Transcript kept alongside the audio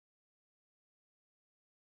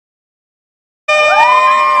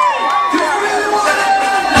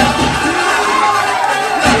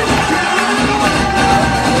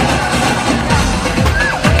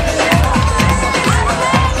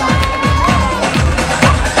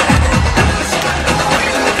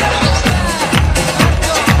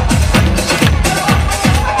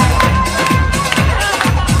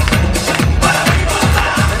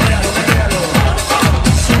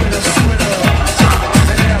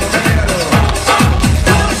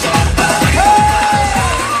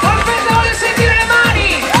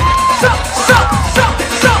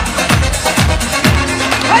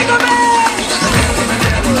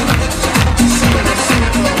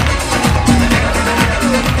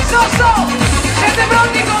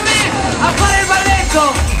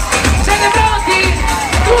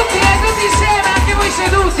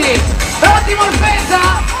pronti? Pronti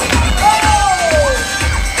Molfetta?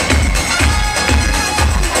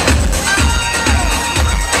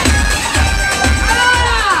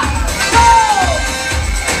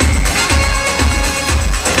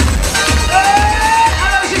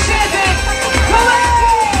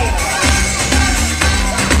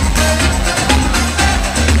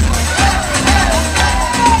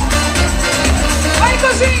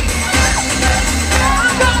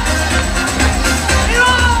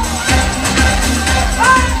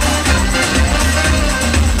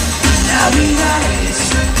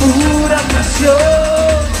 Pura pasión,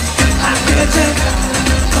 aquella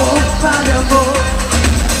copa de amor.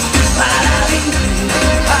 Para vivir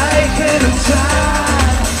hay que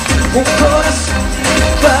luchar, un corazón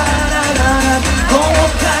para ganar. Como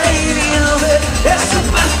caer y no ver, es un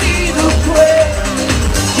partido cruel.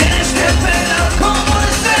 Tienes que pelear como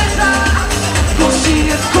estrella,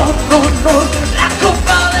 consigue con honor la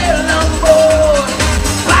copa del amor.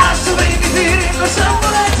 Para sobrevivir en nuestra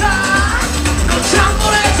boleta,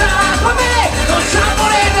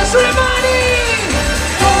 sulle mani!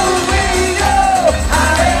 Oh, we go!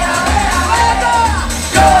 Ale, ale, ale!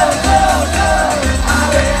 Go, go, go!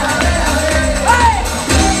 Ale, ale, ale! Hey!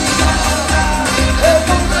 El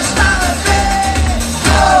mundo está de pie!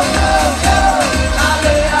 Go, go, go!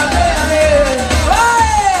 Ale, ale, ale!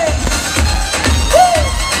 Hey!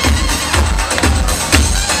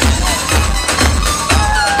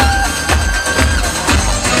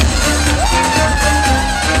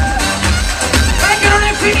 Che non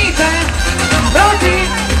è finita, eh! Pronti?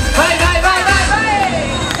 Vai, vai, vai, vai, vai!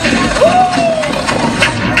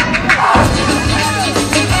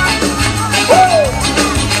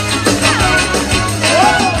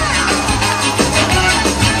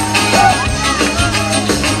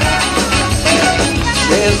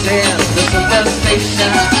 There's in the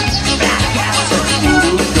station, back after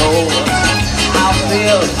voodoo doors. I'll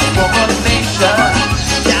feel for a nation,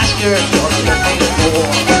 that's yours, what you're looking for.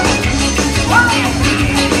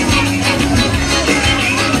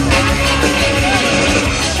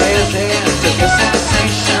 There's in the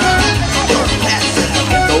sensation, don't pass it,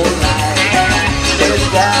 no lie. There's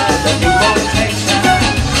got a new motivation,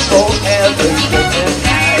 forever living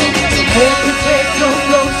night. Make you take your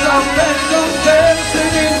clothes off and go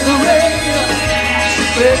dancing in the rain.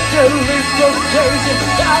 Make you live so crazy,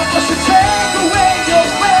 I want to take away your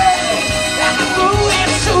pain and move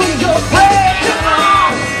into your brain. Come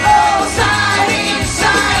on, outside,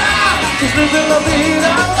 inside out, just living la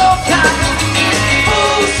vida loca. Who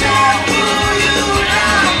said will you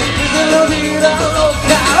now? Living la vida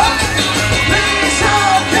loca. Please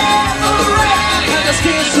open the rain and the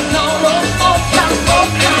skin to know mocha,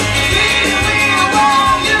 mocha.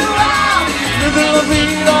 Living la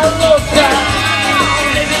vida loca,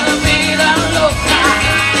 living la vida loca,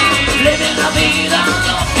 living la vida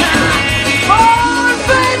loca.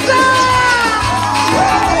 Molfetta!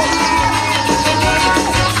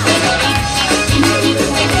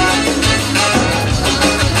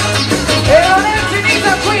 E non è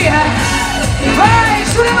finita qui, eh! Vai,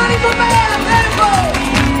 sulle mani con me, a tempo!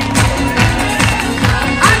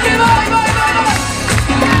 Anche voi, voi, voi, voi!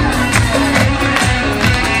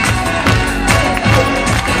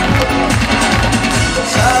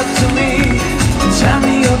 Talk to me, tell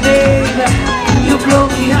me your name. You blow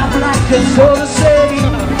me up like a soda sail.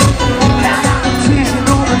 And I'm teasing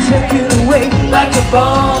on and taking away like a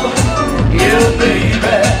bomb. You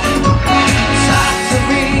baby. Talk to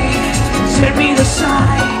me, tell me the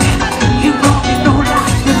sign. You blow me no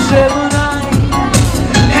like a Gemini.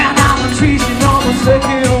 And I'm teasing on and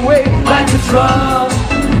taking away like a drum.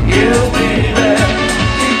 You baby.